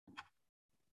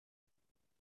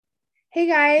Hey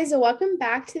guys, welcome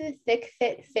back to the Thick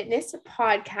Fit Fitness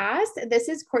podcast. This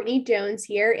is Courtney Jones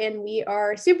here, and we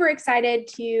are super excited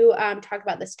to talk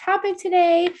about this topic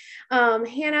today.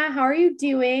 Hannah, how are you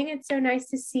doing? It's so nice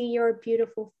to see your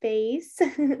beautiful face.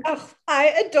 Oh, I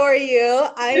adore you.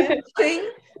 I am doing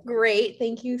great.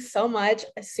 Thank you so much.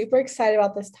 I'm super excited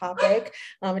about this topic.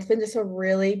 It's been just a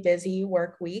really busy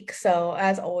work week. So,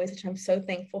 as always, which I'm so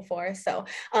thankful for. So,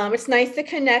 it's nice to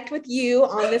connect with you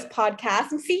on this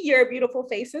podcast and see your beautiful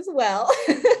face as well.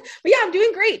 But yeah, I'm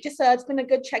doing great. Just it's been a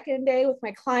good check-in day with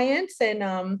my clients,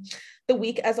 and the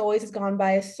week, as always, has gone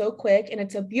by so quick. And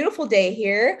it's a beautiful day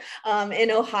here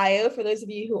in Ohio. For those of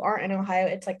you who aren't in Ohio,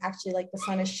 it's like actually like the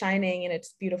sun is shining and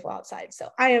it's beautiful outside. So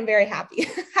I am very happy.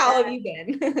 How have you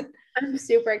been? I'm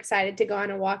super excited to go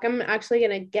on a walk. I'm actually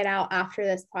going to get out after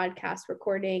this podcast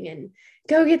recording and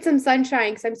go get some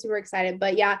sunshine because I'm super excited.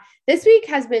 But yeah, this week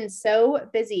has been so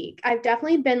busy. I've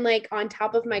definitely been like on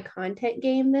top of my content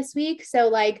game this week. So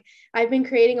like I've been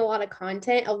creating a lot of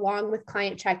content along with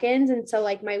client check-ins. And so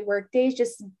like my work days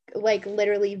just like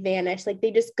literally vanish. Like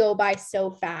they just go by so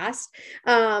fast.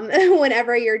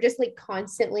 Whenever you're just like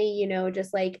constantly,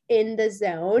 just like in the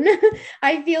zone,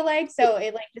 I feel like, so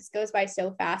it like just goes by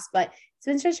so fast, but it's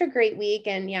been such a great week.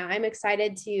 And yeah, I'm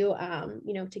excited to,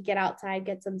 to get outside,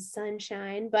 get some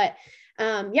sunshine, but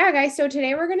yeah, guys. So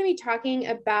today we're going to be talking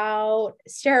about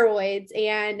steroids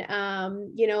and,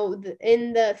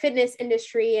 in the fitness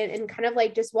industry and kind of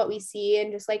like just what we see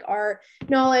and just like our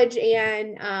knowledge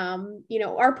and,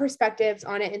 our perspectives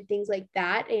on it and things like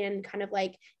that. And kind of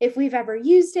like if we've ever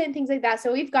used it and things like that.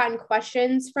 So we've gotten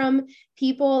questions from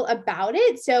people about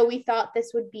it. So we thought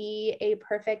this would be a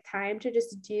perfect time to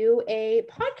just do a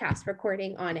podcast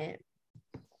recording on it.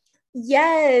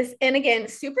 Yes. And again,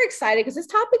 super excited because this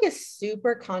topic is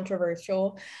super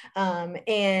controversial.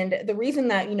 And the reason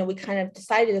that, we kind of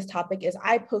decided this topic is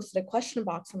I posted a question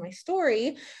box on my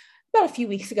story about a few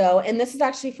weeks ago. And this is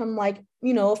actually from like,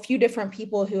 a few different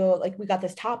people who like, we got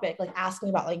this topic, like asking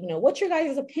about like, what's your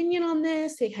guys' opinion on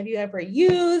this? Like, have you ever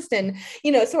used? And,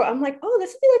 so I'm like, oh,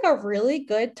 this would be like a really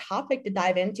good topic to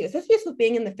dive into, especially just with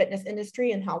being in the fitness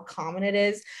industry and how common it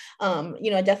is. I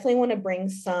definitely want to bring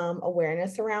some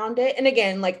awareness around it. And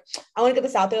again, like, I want to get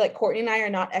this out there, like Courtney and I are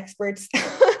not experts.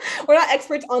 We're not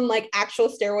experts on like actual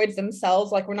steroids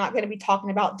themselves. Like we're not going to be talking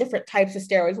about different types of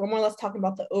steroids. We're more or less talking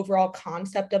about the overall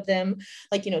concept of them,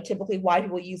 like, typically why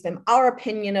people use them, our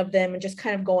opinion of them, and just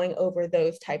kind of going over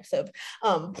those types of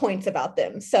points about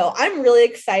them. So I'm really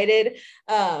excited.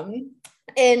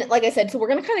 And like I said, so we're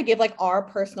going to kind of give like our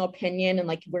personal opinion and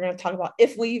like we're going to talk about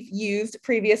if we've used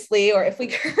previously or if we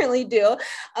currently do.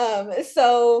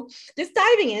 So just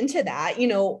diving into that,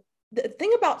 the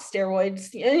thing about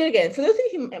steroids, and again, for those of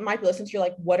you who might be listening to, you're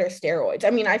like, what are steroids? I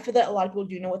mean, I feel that a lot of people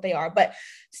do know what they are, but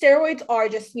steroids are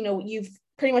just, you've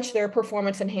pretty much they're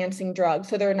performance enhancing drugs.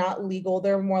 So they're not legal.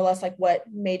 They're more or less like what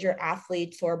major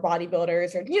athletes or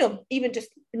bodybuilders or, even just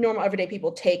normal everyday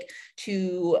people take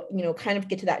to, kind of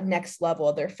get to that next level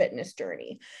of their fitness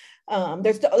journey.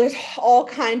 There's all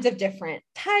kinds of different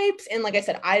types. And like I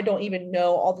said, I don't even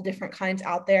know all the different kinds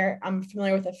out there. I'm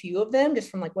familiar with a few of them just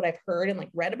from like what I've heard and like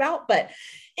read about. But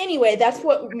anyway, that's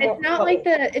what it's not like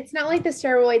the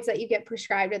steroids that you get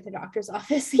prescribed at the doctor's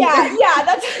office either. Yeah,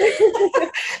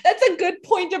 that's a good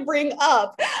point to bring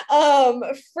up.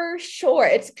 For sure.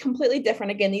 It's completely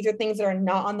different. Again, these are things that are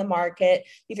not on the market.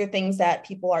 These are things that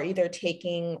people are either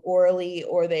taking orally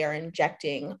or they are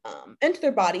injecting into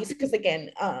their bodies. Because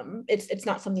again, it's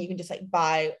not something you can just like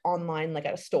buy online, like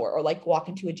at a store or like walk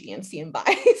into a GNC and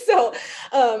buy. So,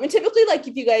 and typically like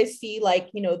if you guys see like,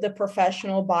 the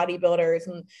professional bodybuilders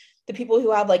and the people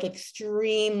who have like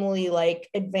extremely like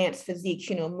advanced physiques,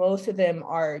 most of them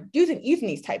are using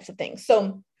these types of things.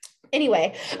 So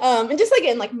anyway, and just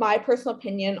again, like my personal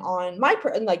opinion on my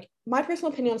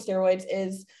personal opinion on steroids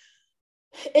is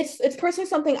it's personally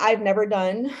something I've never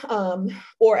done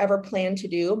or ever planned to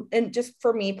do. And just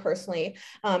for me personally,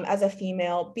 as a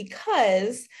female,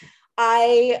 because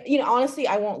honestly,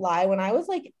 I won't lie. When I was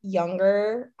like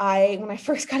younger, when I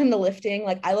first got into lifting,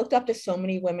 like I looked up to so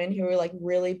many women who were like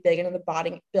really big into the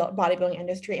bodybuilding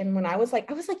industry. And when I was like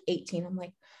 18, I'm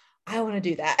like, I want to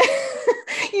do that,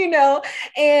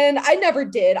 and I never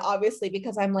did, obviously,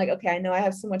 because I'm like, okay, I know I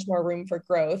have so much more room for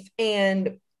growth.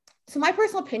 And so my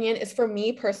personal opinion is for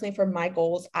me personally, for my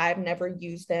goals, I've never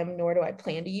used them, nor do I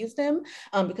plan to use them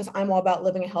because I'm all about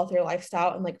living a healthier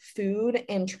lifestyle, and like food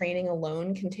and training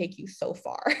alone can take you so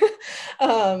far.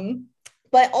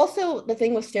 But also the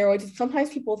thing with steroids is sometimes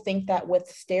people think that with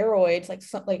steroids,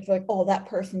 like, oh, that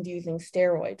person's using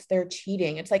steroids, they're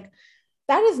cheating. It's like,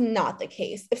 that is not the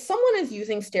case. If someone is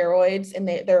using steroids and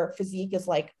their physique is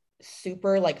like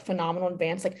super like phenomenal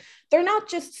advanced, like they're not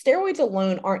just, steroids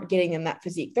alone aren't getting in that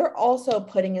physique. They're also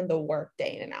putting in the work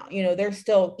day in and out. They're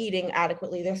still eating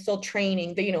adequately. They're still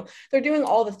training. They're doing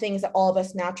all the things that all of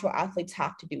us natural athletes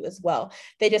have to do as well.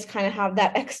 They just kind of have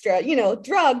that extra,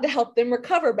 drug to help them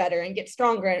recover better and get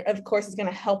stronger. And of course, it's going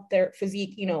to help their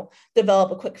physique,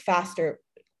 develop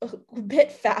a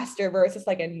bit faster versus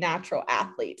like a natural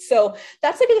athlete. So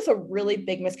that's like just a really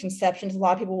big misconception. A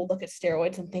lot of people will look at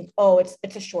steroids and think, oh,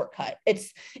 it's a shortcut.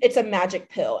 It's a magic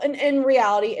pill. And in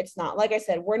reality, it's not. Like I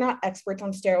said, we're not experts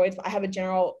on steroids, but I have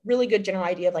a really good general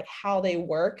idea of like how they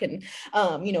work and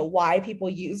why people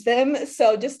use them.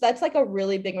 So just that's like a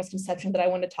really big misconception that I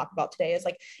want to talk about today, is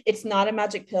like, it's not a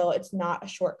magic pill. It's not a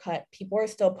shortcut. People are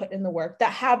still putting in the work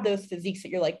that have those physiques that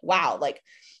you're like, wow, like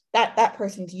that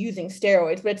person's using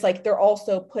steroids, but it's like they're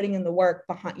also putting in the work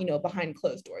behind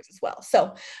closed doors as well.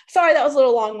 So sorry, that was a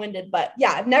little long-winded, but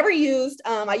yeah, I've never used,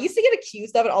 I used to get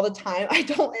accused of it all the time. I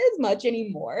don't as much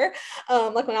anymore.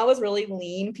 Like when I was really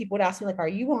lean, people would ask me like, are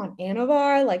you on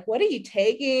Anavar? Like, what are you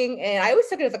taking? And I always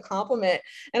took it as a compliment.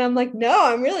 And I'm like, no,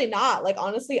 I'm really not. Like,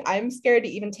 honestly, I'm scared to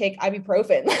even take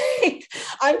ibuprofen. Like,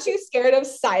 I'm too scared of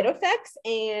side effects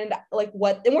and like and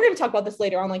we're going to talk about this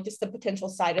later on, like just the potential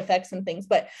side effects and things,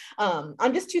 but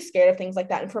I'm just too scared of things like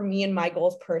that. And for me and my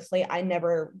goals personally, I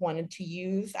never wanted to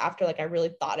use after like I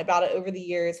really thought about it over the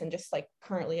years, and just like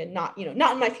currently, and not in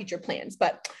my future plans.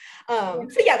 But so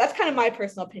yeah, that's kind of my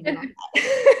personal opinion on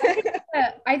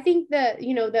that. I think that,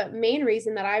 the main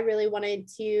reason that I really wanted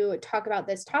to talk about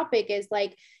this topic is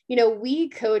like, we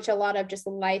coach a lot of just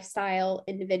lifestyle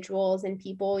individuals and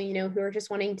people, who are just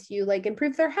wanting to like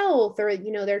improve their health, or,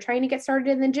 they're trying to get started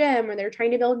in the gym, or they're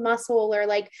trying to build muscle, or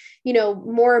like,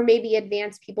 more maybe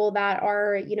advanced people that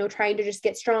are, trying to just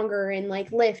get stronger and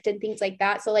like lift and things like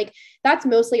that. So like, that's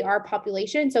mostly our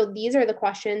population. So these are the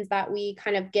questions that we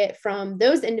kind of get from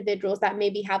those individuals that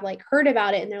maybe have like heard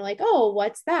about it and they're like, oh,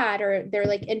 what's that? Or they're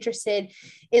like interested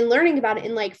in learning about it.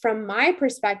 And like, from my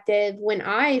perspective, when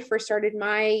I first started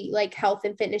my like health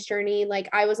and fitness journey, like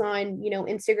I was on,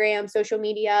 Instagram, social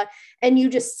media, and you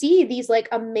just see these like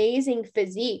amazing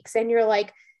physiques and you're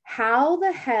like, how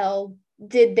the hell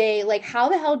do they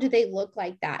look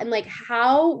like that? And like,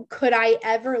 how could I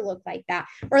ever look like that?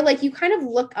 Or like, you kind of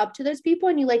look up to those people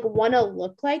and you like want to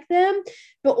look like them,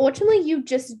 but ultimately you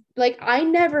just like, I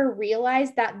never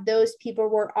realized that those people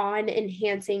were on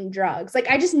enhancing drugs. Like,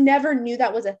 I just never knew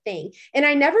that was a thing. And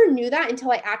I never knew that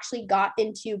until I actually got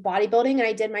into bodybuilding, and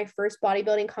I did my first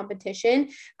bodybuilding competition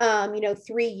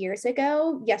 3 years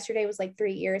ago. Yesterday was like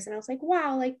 3 years, and I was like,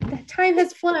 wow, like that time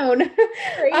has flown.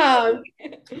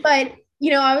 But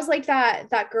I was like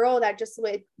that girl that just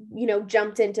like,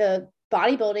 jumped into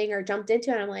bodybuilding or jumped into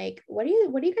it. And I'm like, what are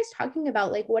you guys talking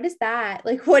about? Like, what is that?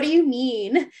 Like, what do you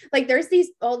mean? Like, there's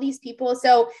all these people.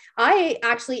 So I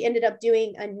actually ended up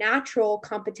doing a natural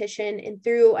competition and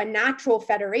through a natural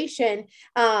federation,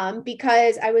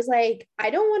 because I was like, I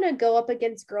don't want to go up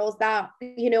against girls that,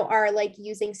 are like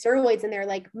using steroids and they're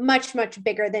like much, much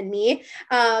bigger than me.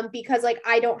 Because like,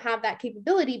 I don't have that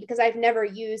capability because I've never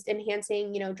used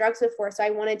enhancing, drugs before. So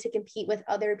I wanted to compete with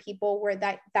other people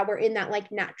that were in that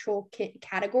like natural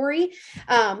category.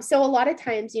 So a lot of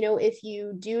times, if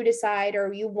you do decide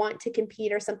or you want to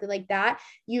compete or something like that,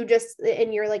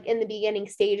 and you're like in the beginning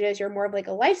stages, you're more of like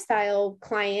a lifestyle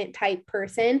client type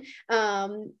person.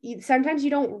 Sometimes you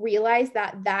don't realize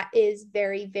that is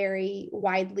very, very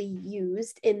widely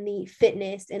used in the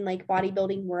fitness and like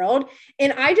bodybuilding world.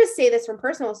 And I just say this from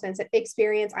personal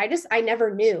experience. I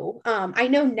never knew. I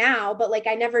know now, but like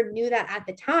I never knew that at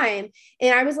the time.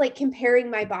 And I was like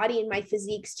comparing my body and my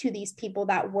physiques to these people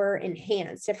that were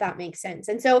enhanced, if that makes sense.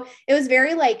 And so it was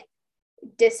very like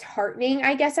disheartening,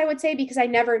 I guess I would say, because I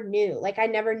never knew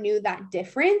that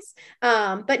difference.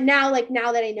 But now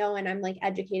that I know and I'm like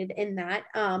educated in that,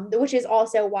 which is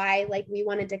also why like we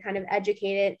wanted to kind of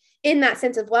educate it in that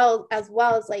sense as well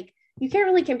as like, you can't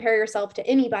really compare yourself to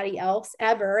anybody else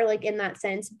ever, like in that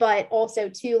sense, but also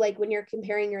too, like when you're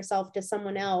comparing yourself to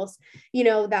someone else,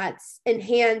 that's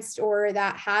enhanced or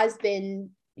that has been,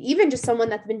 even just someone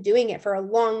that's been doing it for a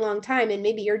long, long time, and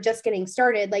maybe you're just getting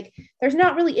started, like there's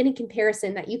not really any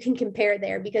comparison that you can compare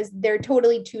there because they're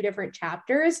totally two different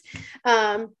chapters.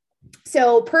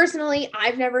 So personally,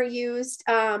 I've never used,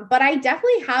 but I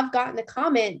definitely have gotten the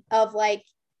comment of like,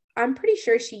 I'm pretty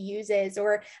sure she uses,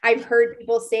 or I've heard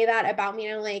people say that about me.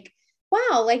 And I'm like,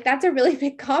 wow, like that's a really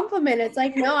big compliment. It's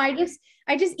like, no, I just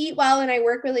eat well and I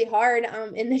work really hard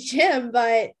in the gym,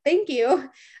 but thank you.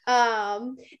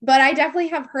 But I definitely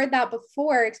have heard that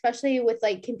before, especially with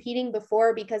like competing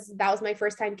before, because that was my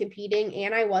first time competing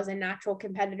and I was a natural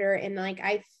competitor. And like,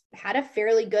 had a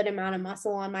fairly good amount of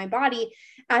muscle on my body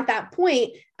at that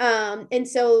point. And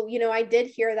so, I did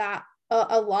hear that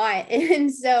a lot.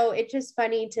 And so it's just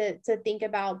funny to think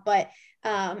about, but,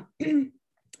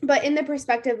 but in the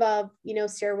perspective of,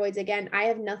 steroids, again, I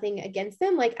have nothing against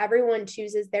them. Like everyone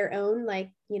chooses their own, like,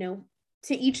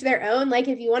 to each their own. Like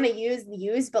if you want to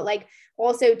use, but like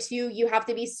also too, you have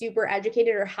to be super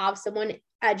educated or have someone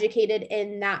educated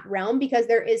in that realm, because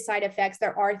there is side effects.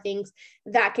 There are things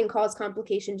that can cause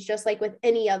complications, just like with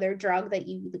any other drug that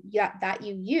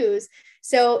you use.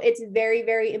 So it's very,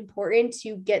 very important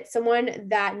to get someone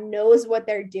that knows what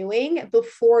they're doing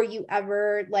before you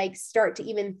ever like start to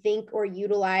even think or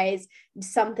utilize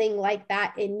something like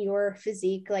that in your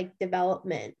physique, like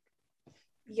development.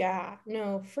 Yeah,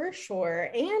 no, for sure.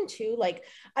 And too, like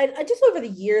I just over the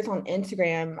years on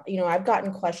Instagram, I've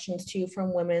gotten questions too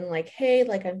from women like, hey,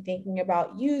 like I'm thinking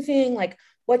about using, like,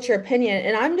 what's your opinion?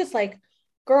 And I'm just like,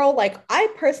 girl, like I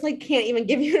personally can't even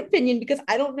give you an opinion because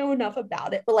I don't know enough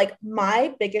about it. But like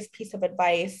my biggest piece of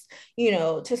advice,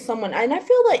 to someone, and I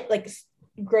feel like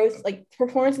growth, like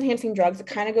performance enhancing drugs, it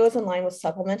kind of goes in line with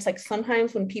supplements. Like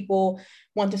sometimes when people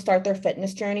want to start their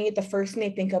fitness journey, the first thing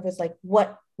they think of is like,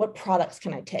 what products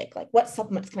can I take? Like what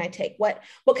supplements can I take? What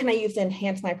can I use to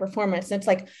enhance my performance? And it's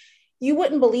like, you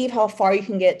wouldn't believe how far you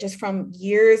can get just from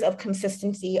years of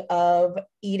consistency of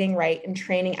eating right and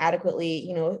training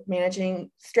adequately,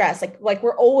 managing stress. Like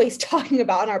we're always talking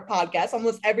about in our podcast,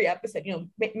 almost every episode,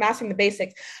 mastering the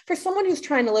basics for someone who's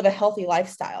trying to live a healthy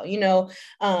lifestyle,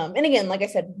 and again, like I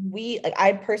said,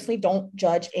 I personally don't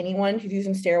judge anyone who's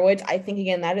using steroids. I think,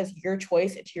 again, that is your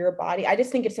choice. It's your body. I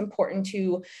just think it's important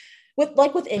to,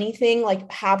 with anything,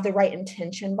 like have the right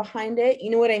intention behind it, you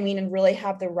know what I mean? And really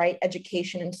have the right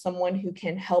education and someone who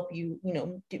can help you,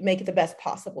 make it the best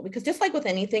possible. Because just like with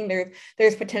anything,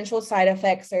 there's potential side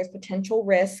effects, there's potential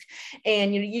risk.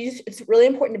 And, it's really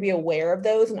important to be aware of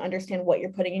those and understand what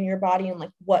you're putting in your body and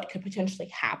like what could potentially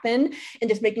happen, and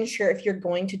just making sure if you're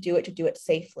going to do it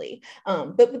safely.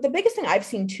 But the biggest thing I've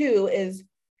seen too is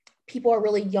people are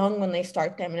really young when they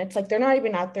start them, and it's like they're not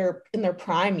even in their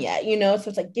prime yet, so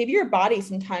it's like, give your body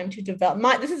some time to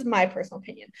develop. This is my personal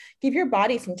opinion, give your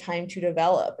body some time to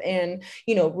develop, and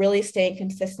really staying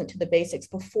consistent to the basics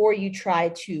before you try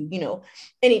to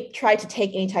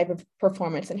take any type of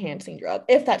performance enhancing drug,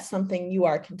 if that's something you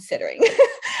are considering.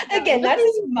 Again, that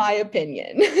is my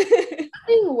opinion.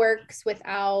 Nothing works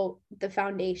without the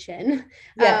foundation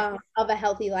of a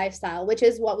healthy lifestyle, which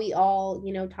is what we all,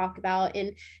 talk about.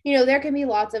 And, there can be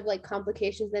lots of like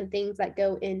complications and things that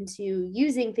go into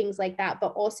using things like that.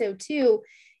 But also too,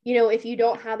 if you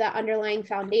don't have that underlying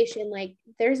foundation, like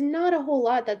there's not a whole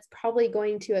lot that's probably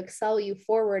going to excel you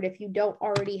forward if you don't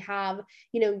already have,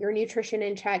 your nutrition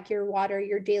in check, your water,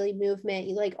 your daily movement,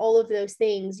 like all of those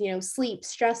things, sleep,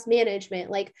 stress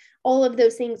management, like all of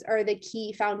those things are the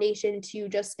key foundation to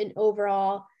just an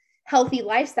overall healthy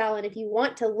lifestyle. And if you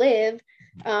want to live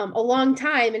a long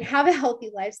time and have a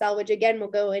healthy lifestyle, which again, we'll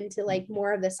go into like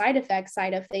more of the side effects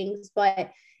side of things,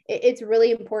 but it's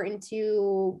really important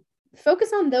to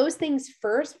focus on those things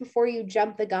first before you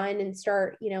jump the gun and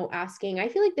start, asking. I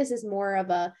feel like this is more of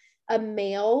a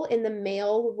male in the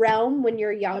male realm when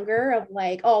you're younger, of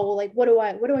like, oh, well, like, what do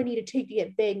I need to take to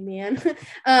get big, man?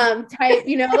 Type,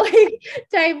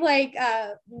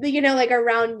 like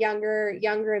around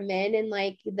younger men, and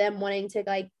like them wanting to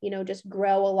like, just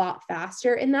grow a lot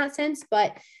faster in that sense.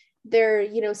 But they're,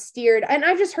 steered. And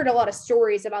I've just heard a lot of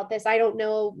stories about this. I don't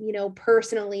know,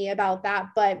 personally about that,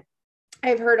 but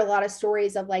I've heard a lot of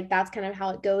stories of like, that's kind of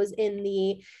how it goes in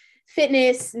the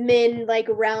fitness men like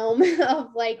realm of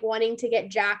like wanting to get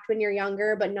jacked when you're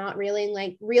younger, but not really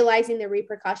like realizing the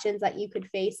repercussions that you could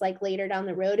face like later down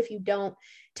the road if you don't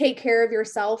take care of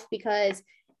yourself, because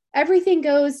everything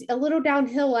goes a little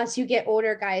downhill as you get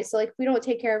older, guys. So like if we don't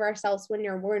take care of ourselves when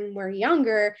we're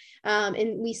younger,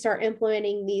 and we start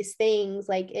implementing these things,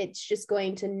 like it's just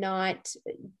going to not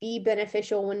be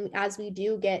beneficial as we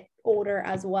do get older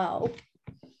as well.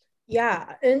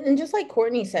 Yeah. And just like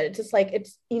Courtney said, it's just like,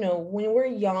 it's, when we're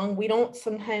young, we don't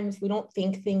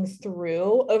think things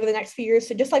through over the next few years.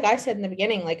 So just like I said in the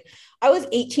beginning, like I was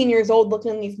 18 years old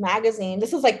looking in these magazines.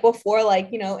 This was like before,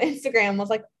 like, Instagram was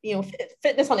like,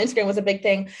 fitness on Instagram was a big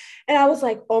thing. And I was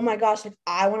like, oh my gosh, like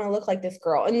I want to look like this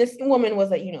girl. And this woman was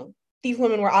like, these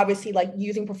women were obviously like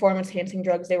using performance enhancing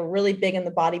drugs. They were really big in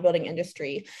the bodybuilding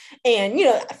industry. And, you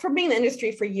know, from being in the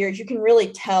industry for years, you can really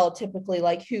tell typically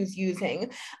like who's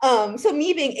using. So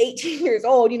me being 18 years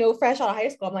old, you know, fresh out of high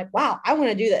school, I'm like, wow, I want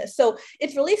to do this. So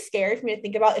it's really scary for me to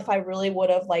think about if I really would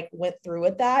have like went through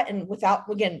with that. And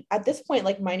without, again, at this point,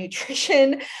 like my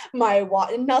nutrition,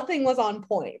 nothing was on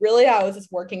point. Really, I was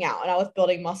just working out and I was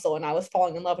building muscle and I was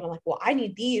falling in love. And I'm like, well, I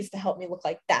need these to help me look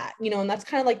like that, you know, and that's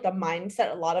kind of like the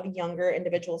mindset a lot of younger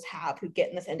individuals have who get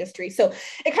in this industry. So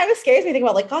it kind of scares me to think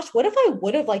about like, gosh, what if I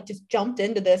would have like just jumped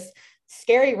into this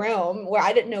scary realm where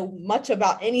I didn't know much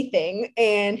about anything,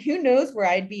 and who knows where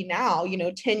I'd be now, you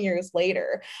know, 10 years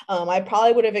later. I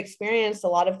probably would have experienced a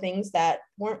lot of things that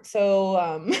weren't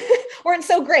so weren't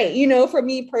so great, you know, for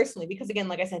me personally, because again,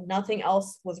 like I said, nothing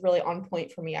else was really on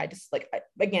point for me. I just like,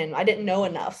 again, I didn't know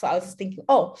enough. So I was just thinking,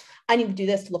 oh, I need to do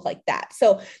this to look like that.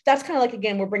 So that's kind of like,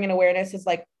 again, we're bringing awareness is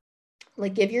like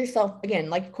give yourself,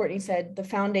 again, like Courtney said, the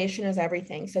foundation is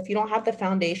everything. So if you don't have the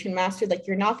foundation mastered, like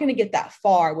you're not going to get that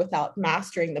far without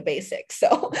mastering the basics.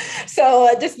 So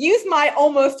just use my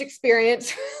almost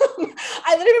experience.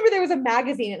 I literally remember there was a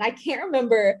magazine and I can't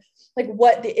remember like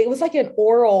it was like an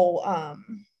oral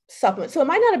supplement. So it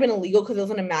might not have been illegal because it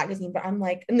was in a magazine, but I'm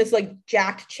like, and this like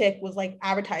jacked chick was like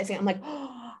advertising. I'm like,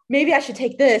 oh, maybe I should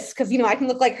take this because, you know, I can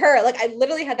look like her. Like I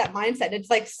literally had that mindset. It's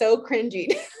like so cringy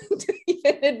to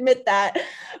even admit that.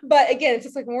 But again, it's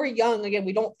just like when we're young, again,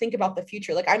 we don't think about the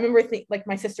future. Like I remember like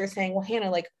my sister saying, well,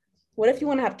 Hannah, like, what if you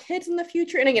want to have kids in the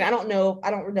future? And again, I don't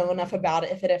know enough about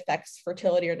it if it affects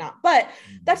fertility or not, but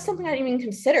that's something I didn't even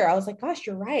consider. I was like, gosh,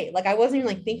 you're right. Like I wasn't even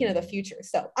like thinking of the future.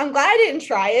 So I'm glad I didn't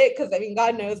try it because I mean,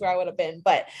 God knows where I would have been.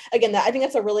 But again, I think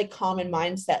that's a really common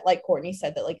mindset, like Courtney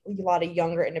said, that like a lot of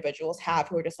younger individuals have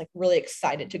who are just like really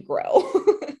excited to grow.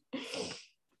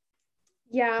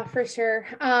 Yeah, for sure.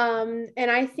 And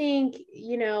I think,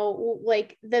 you know,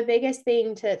 like the biggest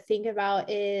thing to think about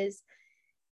is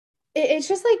it's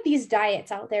just like these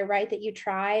diets out there, right? That you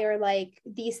try, or like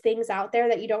these things out there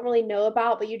that you don't really know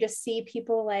about, but you just see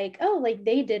people like, oh, like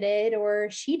they did it or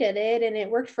she did it and it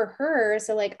worked for her.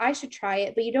 So like I should try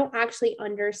it, but you don't actually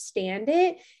understand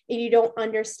it. And you don't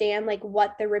understand like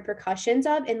what the repercussions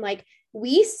of, and like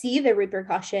we see the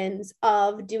repercussions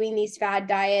of doing these fad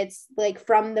diets, like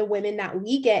from the women that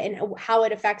we get, and how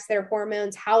it affects their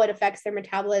hormones, how it affects their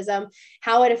metabolism,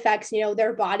 how it affects, you know,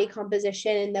 their body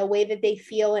composition and the way that they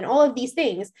feel and all of these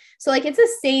things. So like, it's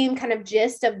the same kind of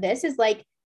gist of this is like,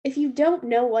 if you don't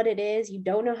know what it is, you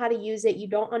don't know how to use it, you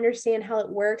don't understand how it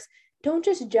works, don't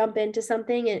just jump into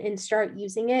something and start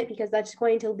using it, because that's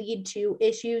going to lead to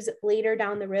issues later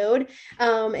down the road.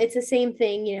 It's the same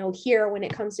thing, you know, here when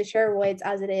it comes to steroids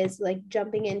as it is like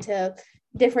jumping into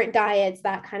different diets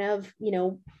that kind of, you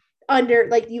know,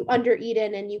 you under eat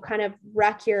in and you kind of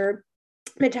wreck your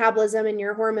metabolism and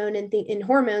your hormone and in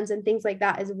hormones and things like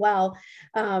that as well.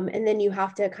 And then you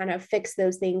have to kind of fix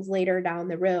those things later down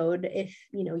the road if,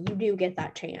 you know, you do get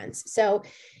that chance. So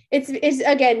it's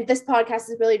again, this podcast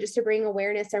is really just to bring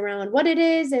awareness around what it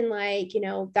is, and like, you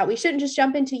know, that we shouldn't just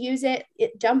jump into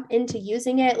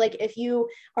using it. Like if you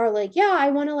are like, yeah, I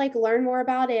want to like learn more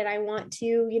about it, I want to,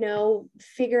 you know,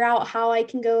 figure out how I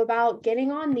can go about getting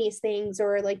on these things,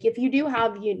 or like if you do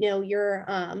have, you know, your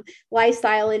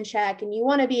lifestyle in check and you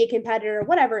want to be a competitor,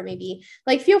 whatever it may be,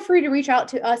 like feel free to reach out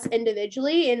to us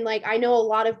individually. And like I know a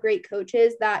lot of great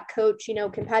coaches that coach, you know,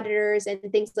 competitors and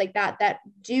things like that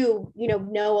do, you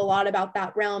know a lot about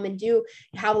that realm and do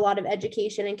have a lot of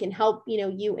education and can help, you know,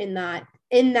 you in that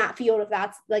field if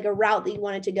that's like a route that you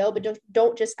wanted to go. But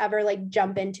don't just ever like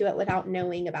jump into it without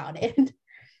knowing about it.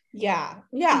 Yeah,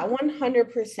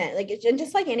 100%. Like it's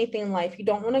just like anything in life, you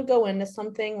don't want to go into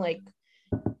something like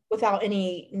without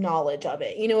any knowledge of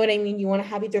it. You know what I mean? You want to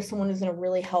have either someone who's going to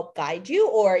really help guide you,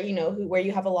 or, you know, where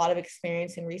you have a lot of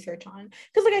experience and research on.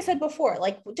 Because like I said before,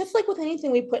 like just like with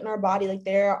anything we put in our body, like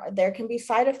there can be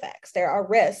side effects, there are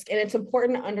risks, and it's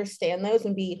important to understand those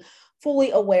and be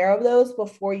fully aware of those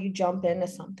before you jump into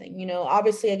something. You know,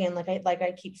 obviously, again, like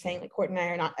I keep saying, like Courtney and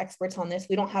I are not experts on this.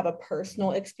 We don't have a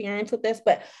personal experience with this,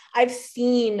 but I've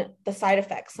seen the side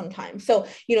effects sometimes. So,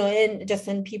 you know,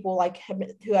 in people like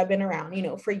who I've been around, you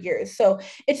know, for years. So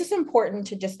it's just important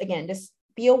to just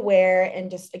be aware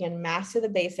and just, again, master the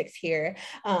basics here.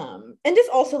 And just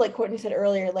also, like Courtney said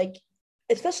earlier, like,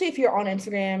 especially if you're on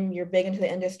Instagram, you're big into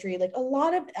the industry, like a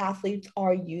lot of athletes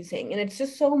are using, and it's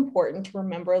just so important to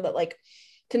remember that like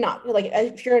to not like,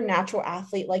 if you're a natural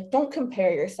athlete, like don't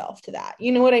compare yourself to that.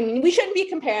 You know what I mean? We shouldn't be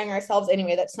comparing ourselves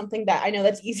anyway. That's something that I know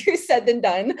that's easier said than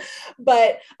done.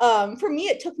 But for me,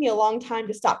 it took me a long time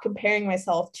to stop comparing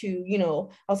myself to, you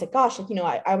know, I was like, gosh, like, you know,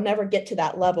 I'll never get to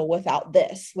that level without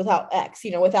this, without X,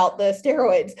 you know, without the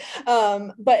steroids.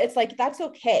 But it's like, that's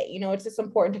okay. You know, it's just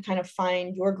important to kind of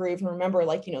find your groove and remember,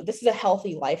 like, you know, this is a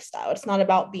healthy lifestyle. It's not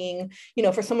about being, you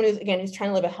know, for someone who's, again, who's trying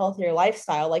to live a healthier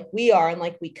lifestyle like we are, and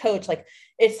like we coach, like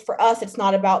it's for us, it's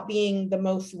not about being the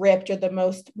most ripped or the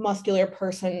most muscular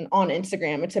person on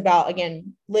Instagram. It's about,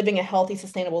 again, living a healthy,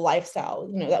 sustainable lifestyle,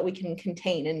 you know, that we can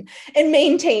contain and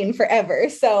maintain forever.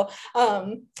 So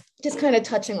just kind of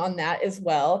touching on that as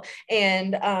well.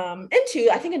 And two,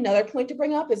 I think another point to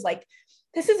bring up is like,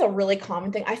 this is a really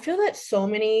common thing. I feel that so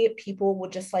many people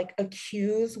would just like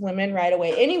accuse women right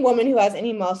away. Any woman who has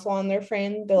any muscle on their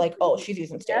frame, they're like, oh, she's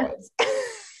using steroids.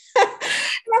 Yeah.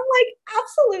 And I'm like,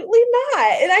 absolutely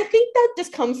not. And I think that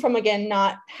just comes from, again,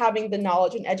 not having the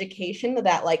knowledge and education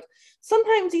that like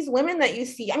sometimes these women that you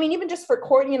see, I mean, even just for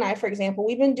Courtney and I, for example,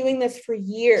 we've been doing this for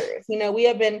years. You know, we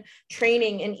have been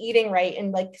training and eating right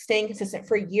and like staying consistent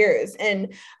for years.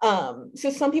 And so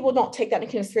some people don't take that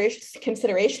into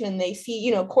consideration and they see,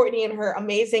 you know, Courtney and her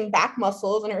amazing back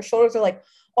muscles and her shoulders are like,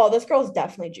 oh, this girl's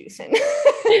definitely juicing.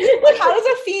 Like, how does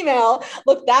a female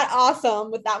look that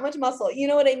awesome with that much muscle? You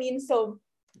know what I mean? So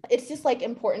it's just like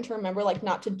important to remember, like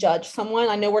not to judge someone.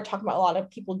 I know we're talking about a lot of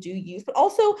people do use, but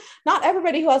also not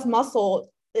everybody who has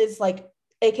muscle is like,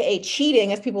 AKA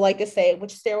cheating, as people like to say,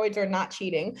 which steroids are not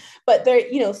cheating, but they're,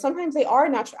 you know, sometimes they are a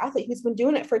natural athlete who's been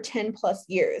doing it for 10 plus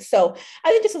years. So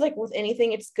I think just like with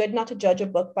anything, it's good not to judge a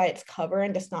book by its cover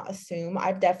and just not assume.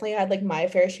 I've definitely had like my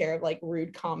fair share of like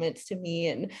rude comments to me.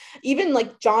 And even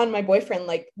like John, my boyfriend,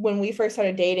 like when we first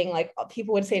started dating, like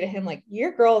people would say to him, like,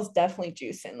 your girl is definitely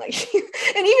juicing. Like,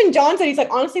 and even John said, he's like,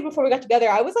 honestly, before we got together,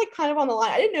 I was like kind of on the line.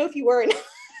 I didn't know if you were.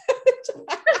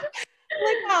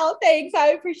 Like, wow, thanks, I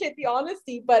appreciate the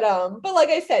honesty, but like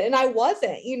I said, and I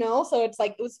wasn't, you know, so it's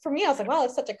like, it was for me, I was like, wow,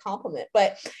 that's such a compliment,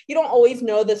 but you don't always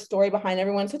know the story behind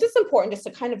everyone. So it's just important just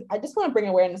to kind of, I just want to bring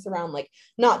awareness around, like,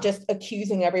 not just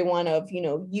accusing everyone of, you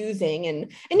know, using, and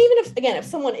even if, again, if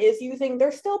someone is using,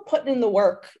 they're still putting in the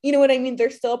work, you know what I mean,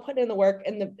 they're still putting in the work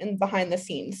and behind the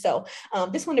scenes. So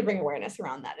just want to bring awareness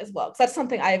around that as well, because that's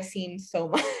something I have seen so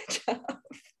much of.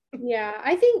 Yeah,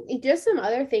 I think just some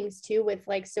other things too with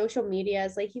like social media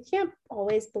is like you can't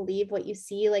always believe what you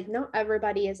see. Like not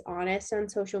everybody is honest on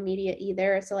social media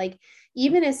either. So like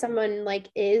even if someone like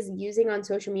is using on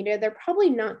social media, they're probably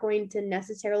not going to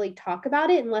necessarily talk about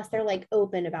it unless they're like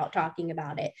open about talking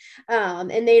about it.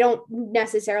 And they don't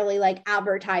necessarily like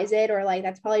advertise it, or like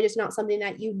that's probably just not something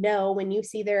that you know when you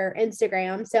see their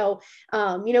Instagram. So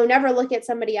you know, never look at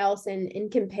somebody else and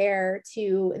compare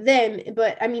to them.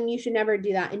 But I mean, you should never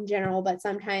do that in general, but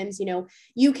sometimes, you know,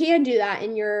 you can do that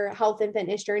in your health and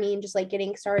fitness journey and just like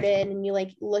getting started and you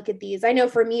like look at these. I know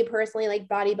for me personally, like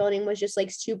bodybuilding was just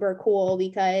like super cool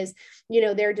because, you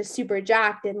know, they're just super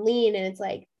jacked and lean, and it's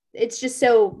like, it's just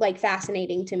so like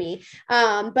fascinating to me.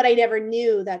 But I never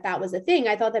knew that that was a thing.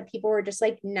 I thought that people were just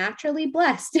like naturally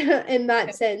blessed in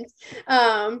that sense.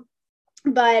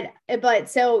 But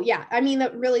so yeah, I mean,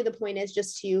 that really the point is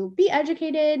just to be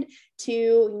educated,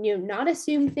 to, you know, not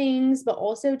assume things, but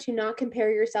also to not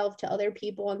compare yourself to other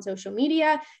people on social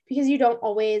media, because you don't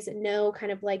always know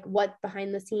kind of like what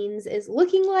behind the scenes is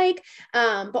looking like.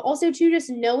 But also to just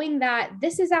knowing that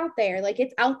this is out there, like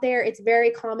it's out there, it's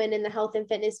very common in the health and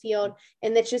fitness field,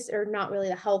 and that's just, or not really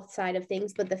the health side of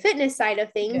things, but the fitness side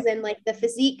of things, and like the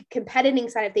physique competing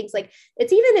side of things. Like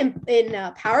it's even in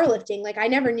powerlifting. Like I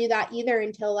never knew that either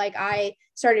until like I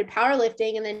started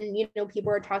powerlifting, and then, you know,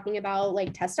 people were talking about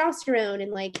like testosterone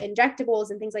and like injectables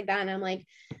and things like that, and I'm like,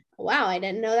 wow, I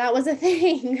didn't know that was a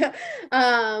thing.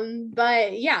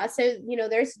 But yeah, so, you know,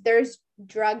 there's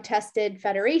drug tested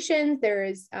federations,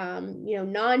 there's you know,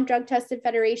 non-drug tested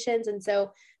federations, and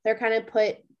so they're kind of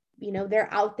put, you know,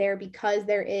 they're out there because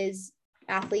there is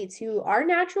athletes who are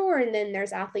natural, and then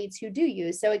there's athletes who do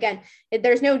use. So again,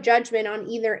 there's no judgment on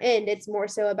either end. It's more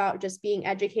so about just being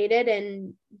educated,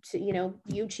 and you know,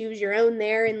 you choose your own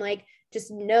there, and like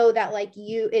just know that like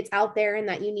it's out there, and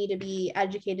that you need to be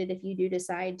educated if you do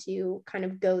decide to kind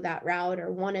of go that route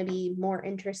or want to be more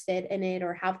interested in it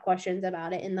or have questions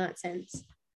about it in that sense.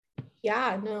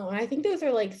 Yeah, no, I think those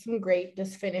are like some great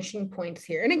just finishing points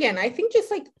here. And again, I think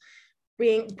just like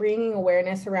bringing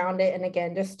awareness around it, and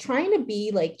again, just trying to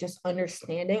be like just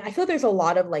understanding. I feel there's a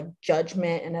lot of like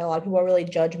judgment, and a lot of people are really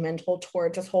judgmental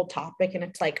towards this whole topic, and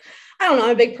it's like, I don't know,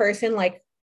 I'm a big person, like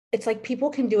it's like people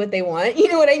can do what they want. You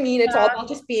know what I mean? It's all about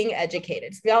just being educated.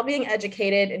 It's about being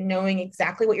educated and knowing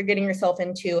exactly what you're getting yourself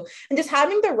into and just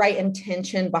having the right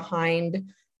intention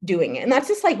behind doing it. And that's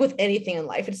just like with anything in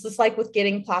life. It's just like with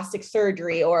getting plastic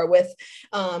surgery or with,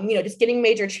 just getting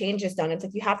major changes done. It's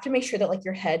like you have to make sure that like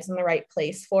your head's in the right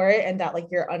place for it and that like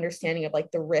your understanding of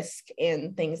like the risk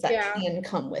and things that can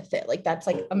come with it. Like that's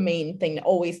like a main thing to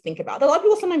always think about. That a lot of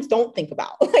people sometimes don't think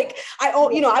about. Like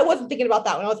I wasn't thinking about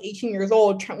that when I was 18 years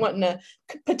old, wanting to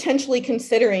potentially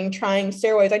considering trying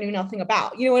steroids I knew nothing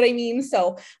about. You know what I mean?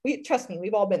 So trust me,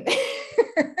 we've all been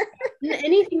there.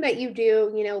 Anything that you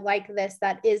do, like this,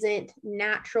 that isn't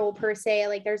natural per se,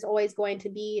 like there's always going to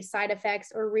be side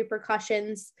effects or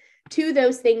repercussions to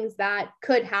those things that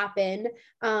could happen.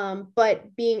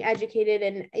 But being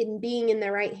educated and being in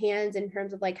the right hands in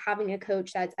terms of like having a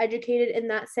coach that's educated in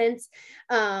that sense,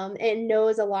 and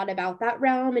knows a lot about that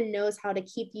realm and knows how to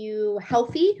keep you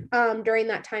healthy during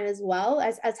that time as well,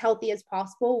 as healthy as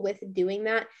possible with doing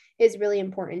that, is really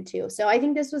important too. So I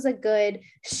think this was a good,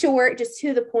 short, just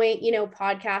to the point,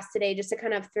 podcast today, just to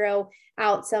kind of throw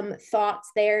out some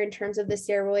thoughts there in terms of the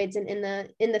steroids and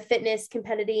in the fitness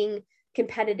competitive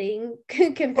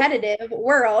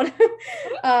world.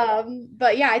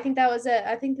 But yeah, I think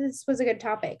this was a good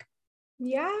topic.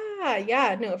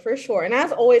 Yeah, no, for sure. And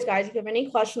as always, guys, if you have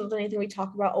any questions, anything we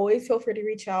talk about, always feel free to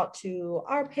reach out to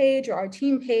our page or our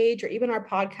team page or even our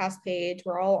podcast page.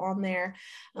 We're all on there.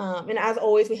 And as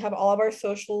always, we have all of our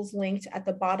socials linked at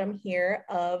the bottom here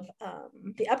of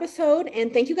the episode.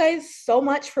 And thank you guys so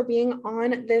much for being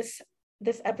on this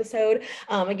episode.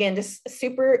 Again, just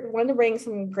super wanted to bring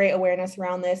some great awareness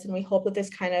around this. And we hope that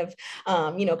this kind of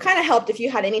helped if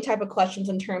you had any type of questions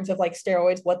in terms of like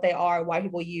steroids, what they are, why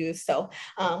people use. So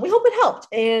we hope it helped.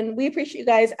 And we appreciate you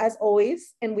guys as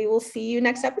always. And we will see you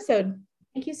next episode.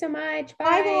 Thank you so much.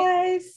 Bye guys.